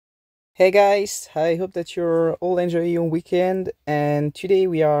Hey guys, I hope that you're all enjoying your weekend, and today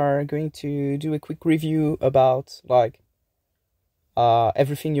we are going to do a quick review about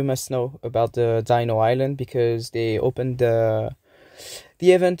everything you must know about the Dino Island, because they opened the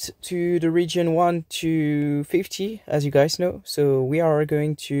event to the region 1 to 50, as you guys know. So we are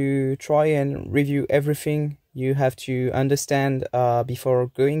going to try and review everything you have to understand before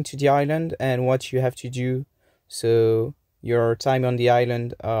going to the island, and what you have to do so your time on the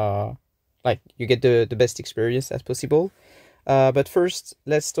island you get the best experience as possible. But first,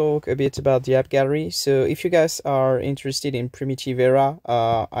 let's talk a bit about the app gallery. So if you guys are interested in Primitive Era,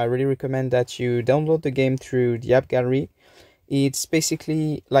 I really recommend that you download the game through the app gallery. It's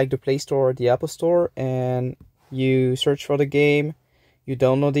basically like the Play Store or the Apple Store, and you search for the game, you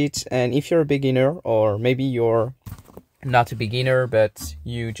download it, and if you're a beginner, or maybe you're not a beginner but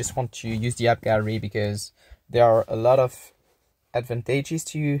you just want to use the app gallery because there are a lot of advantages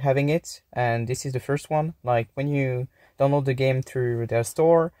to having it, and this is the first one. Like, when you download the game through their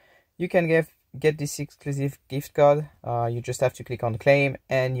store, you can get this exclusive gift card. You just have to click on claim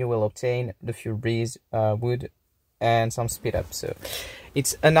and you will obtain the Fuel Breeze wood and some speed up. So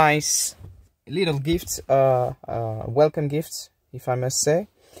it's a nice little gift, welcome gift, if I must say.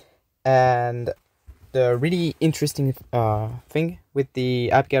 And the really interesting thing with the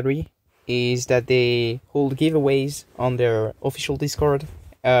app gallery is that they hold giveaways on their official Discord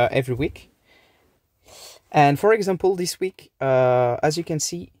every week. And for example, this week, as you can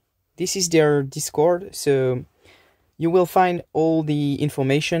see, this is their Discord. So you will find all the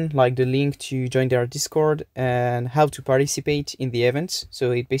information, like the link to join their Discord and how to participate in the events.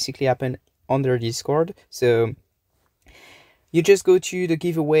 So it basically happened on their Discord. So you just go to the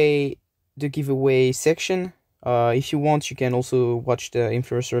giveaway section. If you want, you can also watch the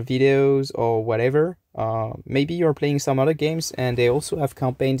influencer videos or whatever. Maybe you're playing some other games and they also have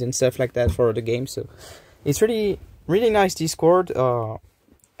campaigns and stuff like that for the game. So it's really nice Discord.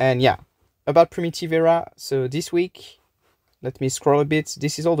 And yeah, about Primitive Era. So this week, let me scroll a bit.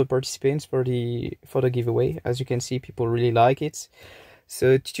 This is all the participants for the giveaway. As you can see, people really like it.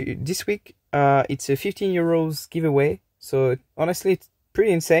 So this week, it's a 15 euros giveaway. So honestly, it's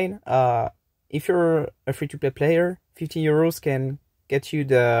pretty insane. If you're a free-to-play player, 15 euros can get you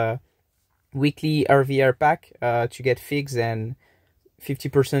the weekly RVR pack to get figs and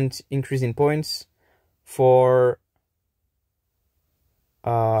 50% increase in points for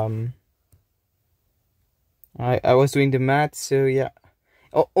I was doing the math, so yeah,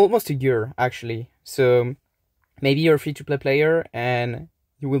 almost a year actually. So maybe you're a free-to-play player and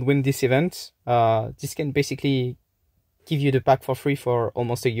you will win this event. This can basically give you the pack for free for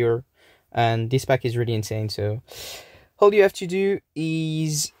almost a year. And this pack is really insane. So all you have to do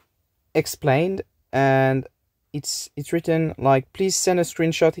is explained, and it's written like, please send a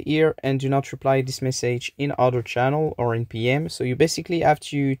screenshot here and do not reply this message in other channel or in PM. So you basically have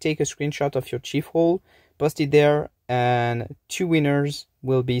to take a screenshot of your chief hole, post it there, and 2 winners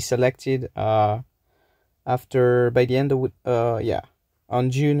will be selected by the end of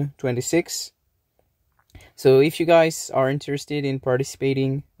on June 26th. So if you guys are interested in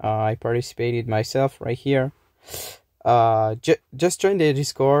participating, I participated myself right here. Just join the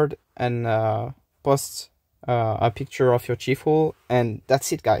Discord and post a picture of your chief hole, and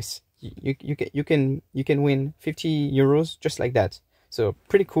that's it, guys. You can win 50 euros just like that. So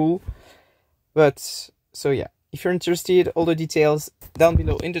pretty cool. But so yeah, if you're interested, all the details down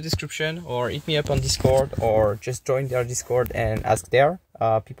below in the description, or hit me up on Discord, or just join their Discord and ask there.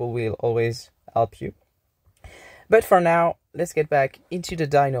 People will always help you. But for now, let's get back into the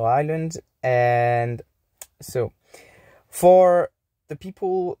Dino Island. And so, for the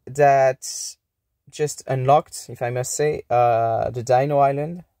people that just unlocked, if I must say, the Dino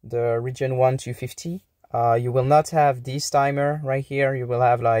Island, the region 1 to 50, you will not have this timer right here. You will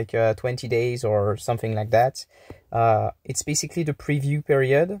have like 20 days or something like that. It's basically the preview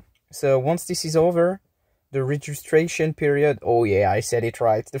period. So once this is over, the registration period, oh yeah, I said it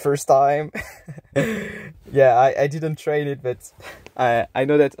right the first time. Yeah, I didn't train it, but I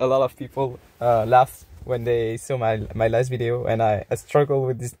know that a lot of people laughed when they saw my last video, and I struggle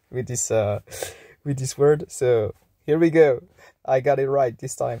with this word. So here we go, I got it right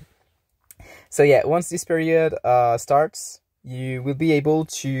this time. So yeah, once this period starts, you will be able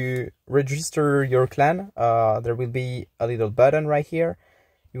to register your clan. There will be a little button right here.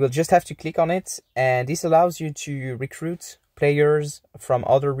 You will just have to click on it, and this allows you to recruit players from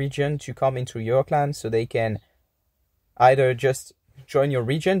other regions to come into your clan, so they can either just join your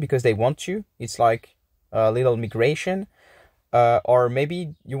region because they want to. It's like a little migration. or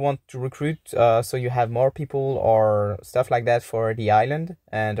maybe you want to recruit so you have more people or stuff like that for the island,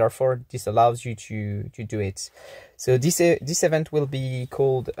 and therefore this allows you to do it. So this event will be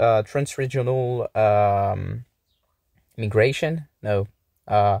called Transregional Migration. No,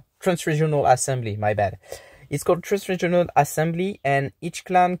 Transregional Assembly, my bad. It's called Transregional Assembly, and each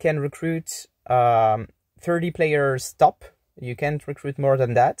clan can recruit 30 players top. You can't recruit more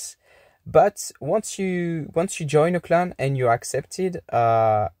than that. But once you join a clan and you're accepted,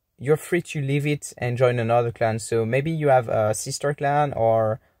 you're free to leave it and join another clan. So maybe you have a sister clan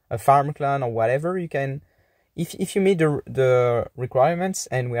or a farm clan or whatever. You can, if you meet the requirements,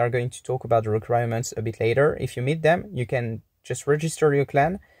 and we are going to talk about the requirements a bit later. If you meet them, you can just register your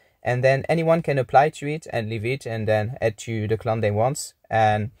clan, and then anyone can apply to it and leave it and then add to the clan they want.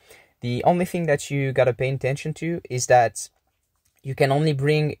 And the only thing that you gotta pay attention to is that you can only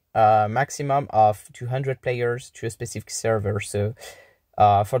bring a maximum of 200 players to a specific server. So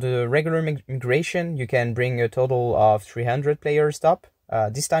for the regular migration, you can bring a total of 300 players top.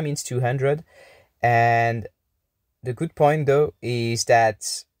 This time it's 200. And the good point though is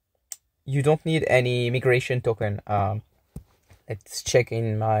that you don't need any migration token. Let's check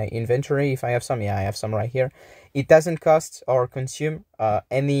in my inventory if I have some. Yeah, I have some right here. It doesn't cost or consume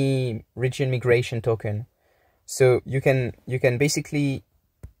any region migration token. So you can basically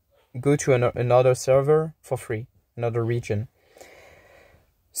go to another server for free, another region.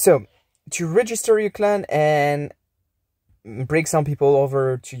 So to register your clan and bring some people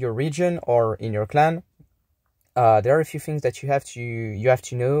over to your region or in your clan, there are a few things that you have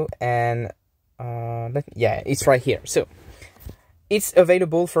to know, and yeah, it's right here. So it's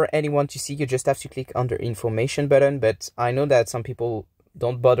available for anyone to see. You just have to click on the information button, but I know that some people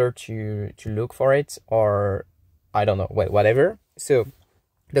don't bother to look for it, or I don't know, whatever. So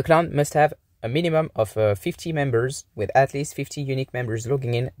the clan must have a minimum of 50 members, with at least 50 unique members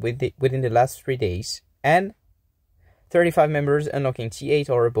logging in within the last 3 days, and 35 members unlocking T8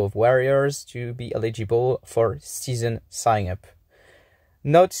 or above warriors to be eligible for season sign up.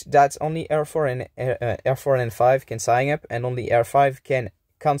 Note that only R4 and 5 can sign up, and only R5 can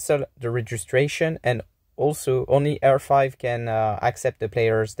cancel the registration, and also only R5 can accept the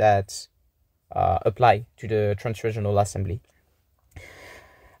players that apply to the Transregional Assembly.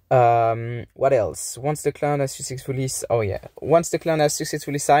 What else? Once the clan has successfully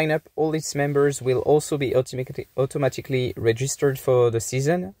signed up, all its members will also be automatically registered for the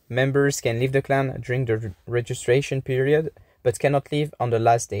season. Members can leave the clan during the registration period, but cannot leave on the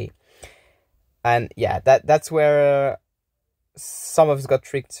last day. And yeah, that's where some of us got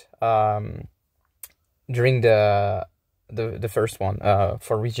tricked during the first one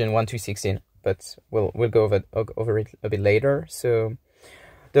for region 1 to 16. But we'll go over it a bit later. So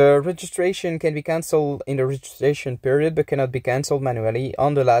the registration can be cancelled in the registration period, but cannot be cancelled manually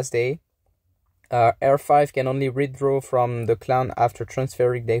on the last day. R5 can only withdraw from the clan after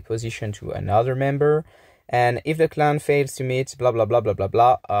transferring their position to another member. And if the clan fails to meet blah blah blah blah blah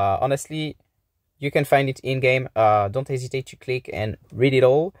blah, honestly, you can find it in game. Don't hesitate to click and read it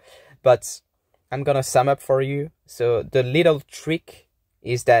all. But I'm gonna sum up for you. So the little trick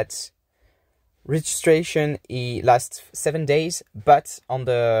is that registration lasts 7 days, but on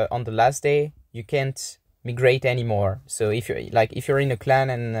the last day you can't migrate anymore. So if you're in a clan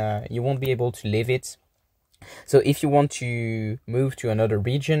and you won't be able to leave it. So if you want to move to another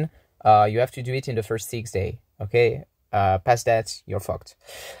region, you have to do it in the first 6 days. Okay, past that you're fucked.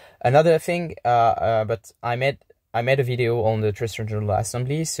 Another thing, but I made a video on the Transregional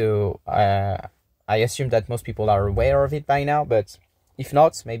Assembly, so I assume that most people are aware of it by now. But if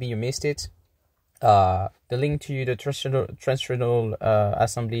not, maybe you missed it. The link to the Transregional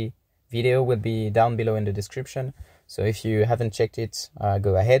Assembly video will be down below in the description. So if you haven't checked it,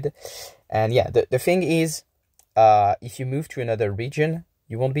 go ahead. And yeah, the thing is, if you move to another region,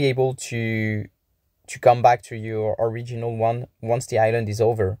 you won't be able to come back to your original one once the island is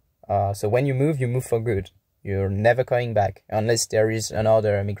over. So when you move for good. You're never coming back unless there is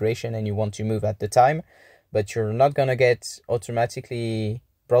another migration and you want to move at the time. But you're not gonna get automatically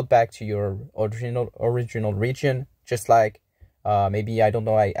brought back to your original region, just like maybe, I don't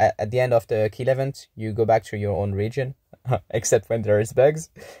know, at the end of the kill event you go back to your own region, except when there is bugs,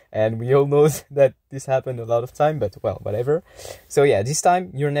 and we all know that this happened a lot of time, but well, whatever. So yeah, this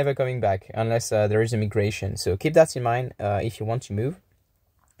time you're never coming back unless there is a migration, so keep that in mind if you want to move.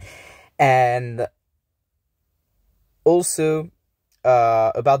 And also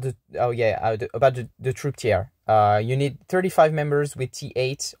about the troop tier. You need 35 members with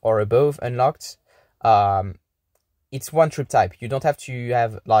T8 or above unlocked. It's one troop type. You don't have to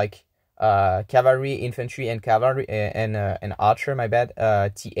have like cavalry, infantry, and cavalry and archer. My bad.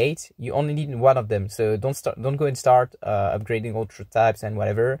 T8. You only need one of them. So don't go and start upgrading all troop types and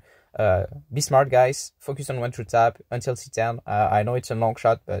whatever. Be smart, guys. Focus on one troop type until C10. I know it's a long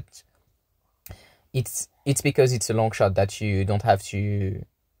shot, but it's because it's a long shot that you don't have to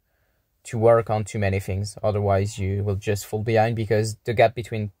work on too many things. Otherwise, you will just fall behind because the gap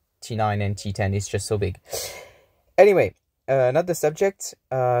between T9 and T10 is just so big. Anyway, not the subject.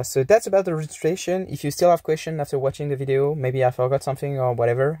 So that's about the registration. If you still have questions after watching the video, maybe I forgot something or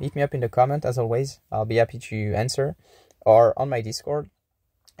whatever, hit me up in the comment as always. I'll be happy to answer, or on my Discord.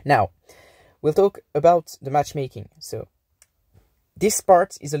 Now, we'll talk about the matchmaking. So this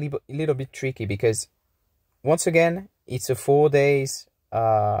part is a little bit tricky because once again, it's a 4 days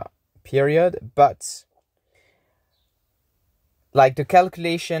period, but like the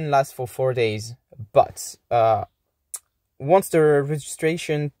calculation lasts for 4 days, but once the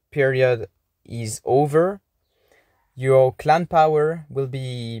registration period is over, your clan power will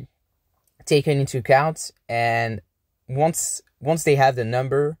be taken into account, and once they have the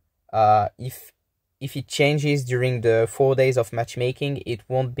number, if it changes during the 4 days of matchmaking, it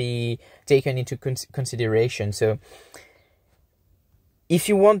won't be taken into consideration. So if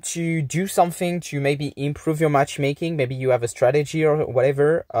you want to do something to maybe improve your matchmaking, maybe you have a strategy or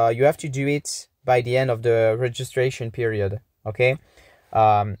whatever, you have to do it by the end of the registration period, okay?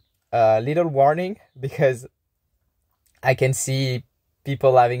 A little warning, because I can see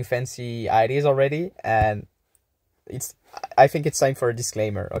people having fancy ideas already, and I think it's time for a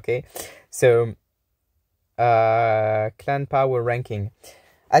disclaimer, okay? So, clan power ranking.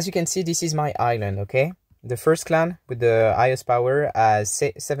 As you can see, this is my island, okay? The first clan with the highest power has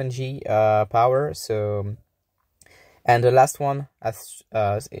 7G power, so, and the last one has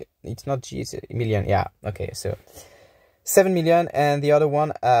it's not G, it's million, yeah, okay, so 7 million, and the other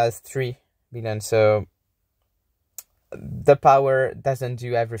one has 3 million. So the power doesn't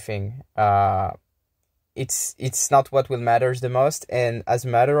do everything. It's not what will matters the most. And as a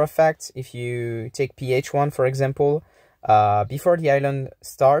matter of fact, if you take PH1 for example, before the island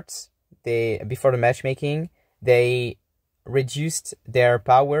starts, before the matchmaking, they reduced their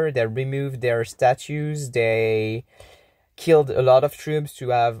power, they removed their statues, they killed a lot of troops to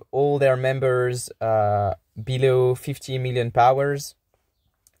have all their members below 50 million powers.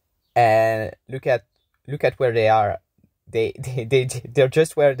 And look at where they are. They're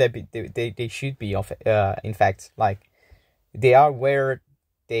just where they should be, in fact. Like, they are where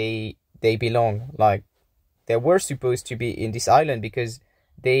they belong. Like, they were supposed to be in this island because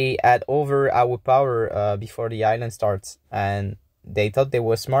they had over our power before the island starts, and they thought they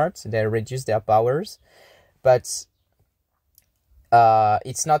were smart. They reduced their powers, but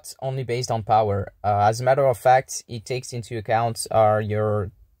it's not only based on power. As a matter of fact, it takes into account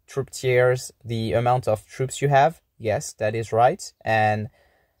your troop tiers, the amount of troops you have. Yes, that is right. And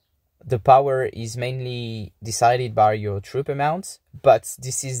the power is mainly decided by your troop amount, but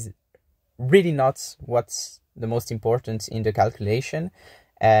this is really not what's the most important in the calculation.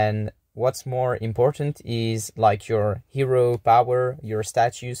 And what's more important is like your hero power, your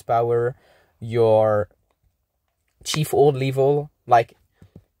statues power, your chief old level. Like,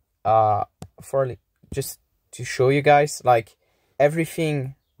 just to show you guys, like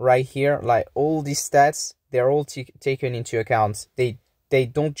everything right here, like all these stats, they're all taken into account. They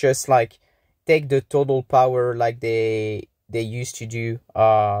don't just like take the total power like they used to do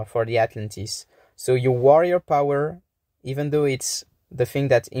for the Atlantis. So your warrior power, even though it's the thing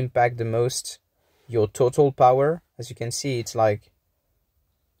that impact the most, your total power, as you can see, it's like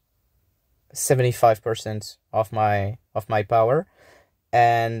 75% of my power,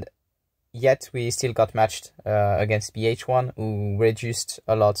 and yet we still got matched against PH1, who reduced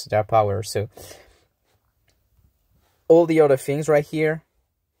a lot their power. So all the other things right here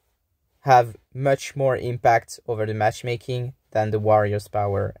have much more impact over the matchmaking than the warrior's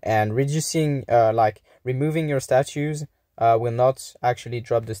power, and reducing like removing your statues will not actually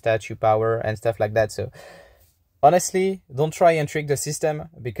drop the statue power and stuff like that. So honestly, don't try and trick the system,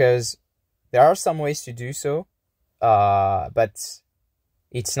 because there are some ways to do so, but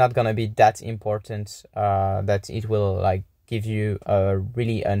it's not gonna be that important that it will like give you a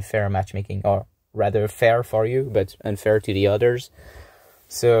really unfair matchmaking, or rather fair for you but unfair to the others.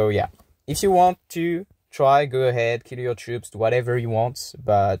 So yeah, if you want to try, go ahead, kill your troops, do whatever you want.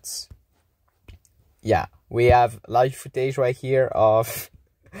 But yeah, we have live footage right here of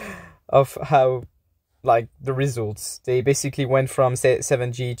how, like, the results. They basically went from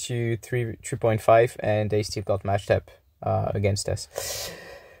 7G to 3.5, and they still got matched up against us.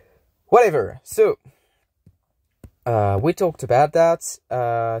 Whatever. So we talked about that.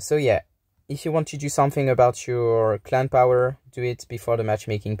 So yeah, if you want to do something about your clan power, do it before the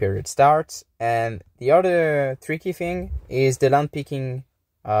matchmaking period starts. And the other tricky thing is the land picking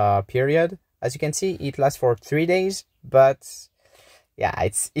period. As you can see, it lasts for 3 days, but yeah,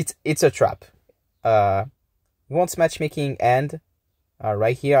 it's a trap. Once matchmaking ends,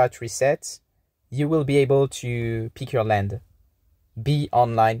 right here at reset, you will be able to pick your land, be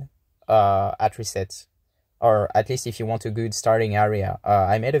online at reset, or at least if you want a good starting area.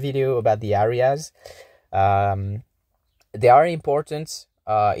 I made a video about the areas. They are important.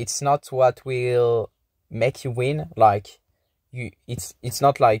 It's not what will make you win. Like it's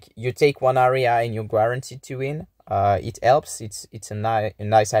not like you take one area and you're guaranteed to win. It helps. It's a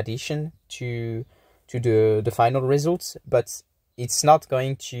nice addition to the final results, but it's not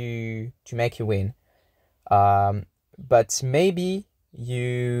going to make you win. But maybe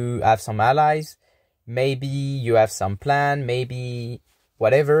you have some allies, maybe you have some plan, maybe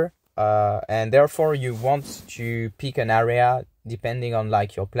whatever, and therefore you want to pick an area depending on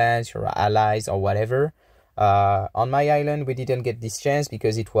like your plans, your allies, or whatever. On my island we didn't get this chance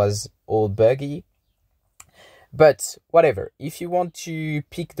because it was all buggy, but whatever. If you want to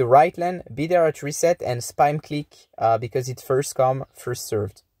pick the right land, be there at reset and spam click, because it's first come first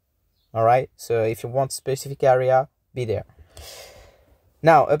served. All right, so if you want specific area, be there.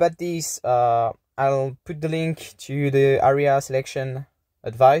 Now about this, I'll put the link to the area selection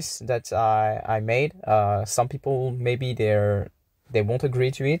advice that I made. Some people maybe they won't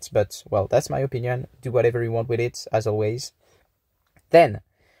agree to it, but well, that's my opinion. Do whatever you want with it, as always. Then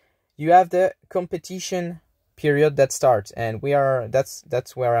you have the competition period that starts, and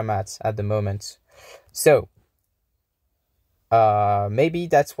that's where I'm at the moment. So maybe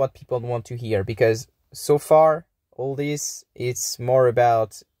that's what people want to hear, because so far all this, it's more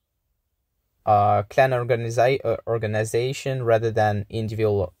about clan organization rather than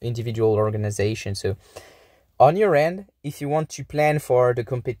individual organization. So on your end, if you want to plan for the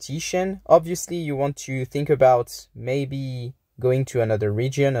competition, obviously you want to think about maybe going to another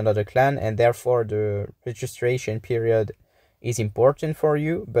region, another clan, and therefore the registration period is important for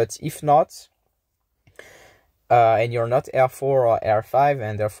you. But if not, and you're not R4 or R5,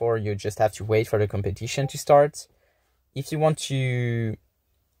 and therefore you just have to wait for the competition to start, if you want to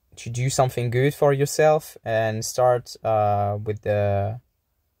do something good for yourself and start with the,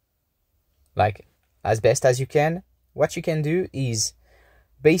 like, as best as you can, what you can do is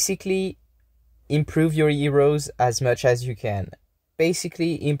basically improve your heroes as much as you can.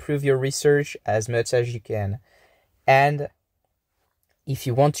 Basically improve your research as much as you can. And if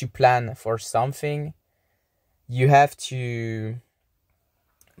you want to plan for something, you have to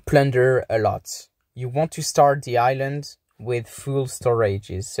plunder a lot. You want to start the island with full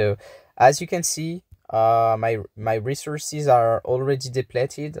storages. So as you can see, my resources are already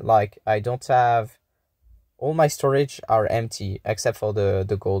depleted. Like, I don't have, all my storage are empty except for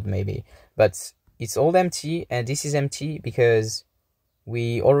the gold maybe, but it's all empty. And this is empty because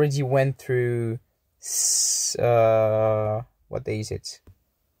we already went through what day is it,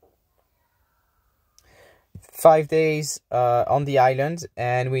 5 days on the island,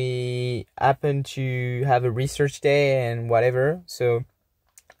 and we happen to have a research day and whatever. So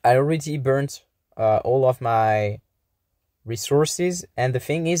I already burnt all of my resources. And the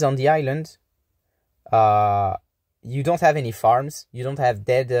thing is, on the island, you don't have any farms, you don't have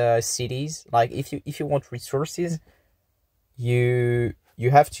dead cities. Like, if you want resources, you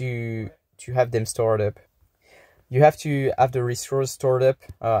have to have them stored up. You have to have the resource stored up,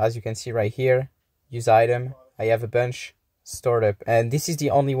 as you can see right here. Use item. I have a bunch stored up, and this is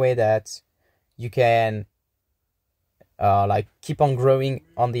the only way that you can like keep on growing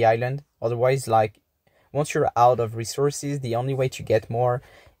on the island. Otherwise, like, once you're out of resources, the only way to get more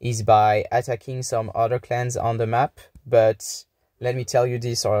is by attacking some other clans on the map. But let me tell you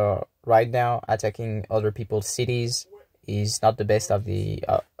this right now, attacking other people's cities is not the best of the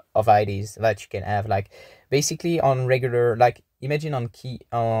of ideas that you can have. Like, basically on regular, like, imagine on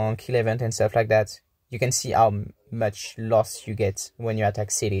kill event and stuff like that, you can see how much loss you get when you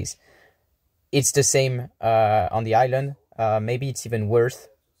attack cities. It's the same on the island. Maybe it's even worse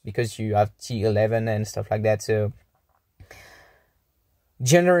because you have T11 and stuff like that. So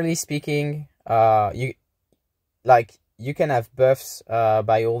generally speaking, you can have buffs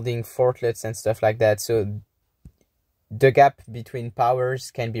by holding fortlets and stuff like that. So the gap between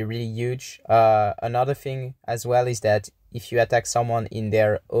powers can be really huge. Another thing as well is that if you attack someone in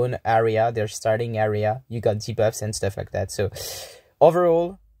their own area, their starting area, you got debuffs and stuff like that. So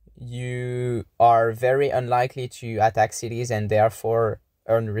overall, you are very unlikely to attack cities and therefore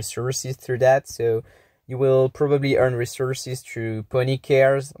earn resources through that. So You will probably earn resources through pony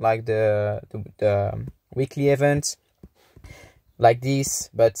cares, like the weekly event, like this,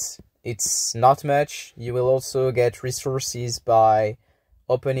 but it's not much. You will also get resources by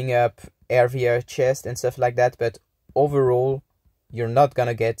opening up area chest and stuff like that, but overall you're not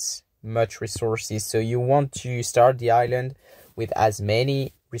gonna get much resources. So you want to start the island with as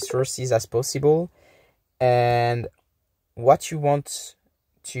many resources as possible, and what you want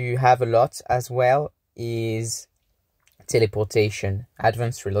to have a lot as well is teleportation,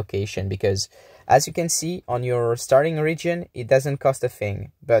 advanced relocation, because as you can see on your starting region, it doesn't cost a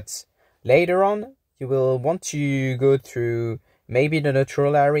thing, but later on you will want to go through maybe the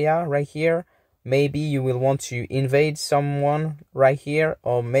neutral area right here, maybe you will want to invade someone right here,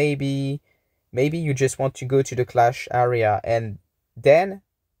 or maybe you just want to go to the clash area, and then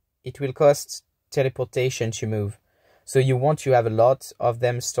it will cost teleportation to move. So you want to have a lot of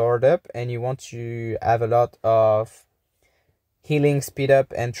them stored up, and you want to have a lot of healing speed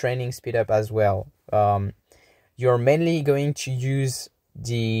up and training speed up as well. You're mainly going to use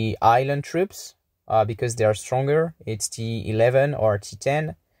the island troops because they are stronger. It's T11 or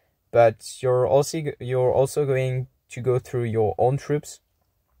T10, but you're also going to go through your own troops,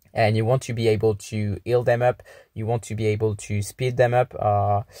 and you want to be able to heal them up. You want to be able to speed them up.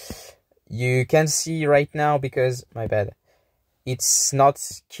 You can see right now, because my bad, it's not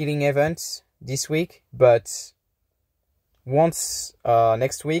killing events this week, but once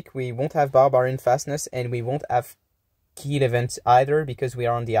next week we won't have barbarian fastness, and we won't have kill events either, because we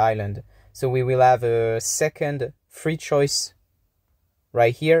are on the island. So we will have a second free choice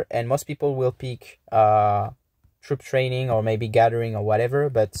right here, and most people will pick troop training or maybe gathering or whatever.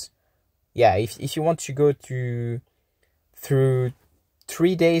 But yeah, if you want to go through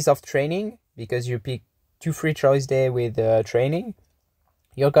 3 days of training, because you pick 2 free choice day with training,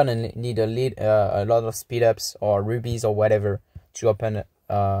 you're gonna need a lot of speed ups or rubies or whatever to open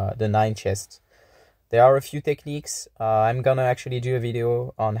the 9 chests. There are a few techniques. I'm gonna actually do a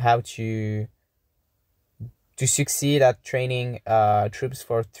video on how to succeed at training troops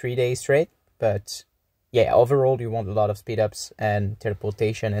for 3 days straight. But yeah, overall you want a lot of speed ups and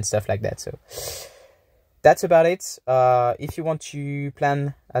teleportation and stuff like that. So that's about it. If you want to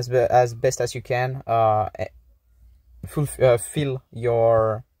plan as best as you can, fill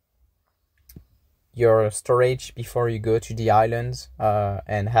your storage before you go to the islands,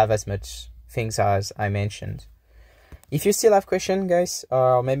 and have as much things as I mentioned. If you still have questions, guys,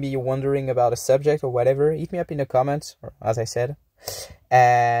 or maybe you're wondering about a subject or whatever, hit me up in the comments, as I said.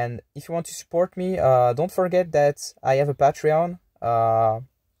 And if you want to support me, don't forget that I have a Patreon.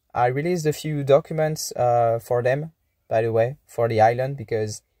 I released a few documents for them, by the way, for the island,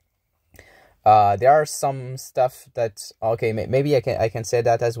 because there are some stuff that, okay, maybe I can say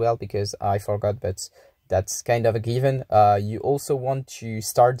that as well, because I forgot, but that's kind of a given. You also want to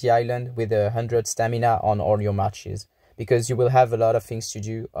start the island with 100 stamina on all your matches, because you will have a lot of things to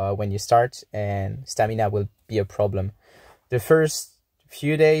do when you start, and stamina will be a problem. The first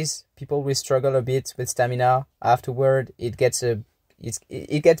few days, people will struggle a bit with stamina. Afterward, it gets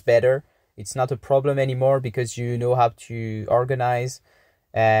better. It's not a problem anymore, because you know how to organize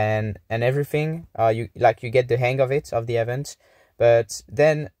and everything. You get the hang of it, of the event. But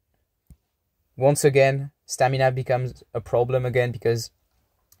then once again, stamina becomes a problem again, because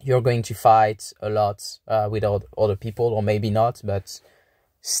you're going to fight a lot with other people, or maybe not, but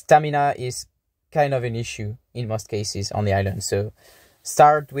stamina is kind of an issue in most cases on the island. So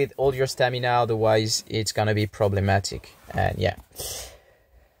start with all your stamina, otherwise it's gonna be problematic. And yeah,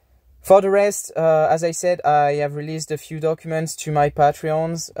 for the rest, as I said, I have released a few documents to my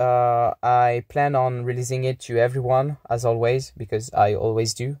Patreons. I plan on releasing it to everyone, as always, because I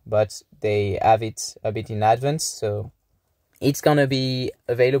always do, but they have it a bit in advance, so it's gonna be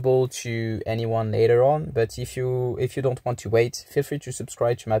available to anyone later on. But if you don't want to wait, feel free to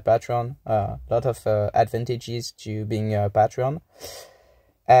subscribe to my Patreon. A lot of advantages to being a Patreon.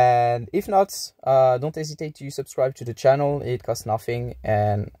 And if not, don't hesitate to subscribe to the channel. It costs nothing,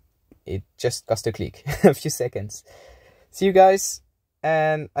 and it just costs a click, a few seconds. See you guys,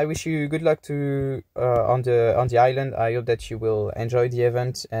 and I wish you good luck to on the island. I hope that you will enjoy the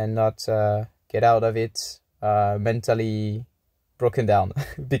event and not get out of it mentally broken down,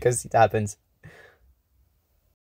 because it happens.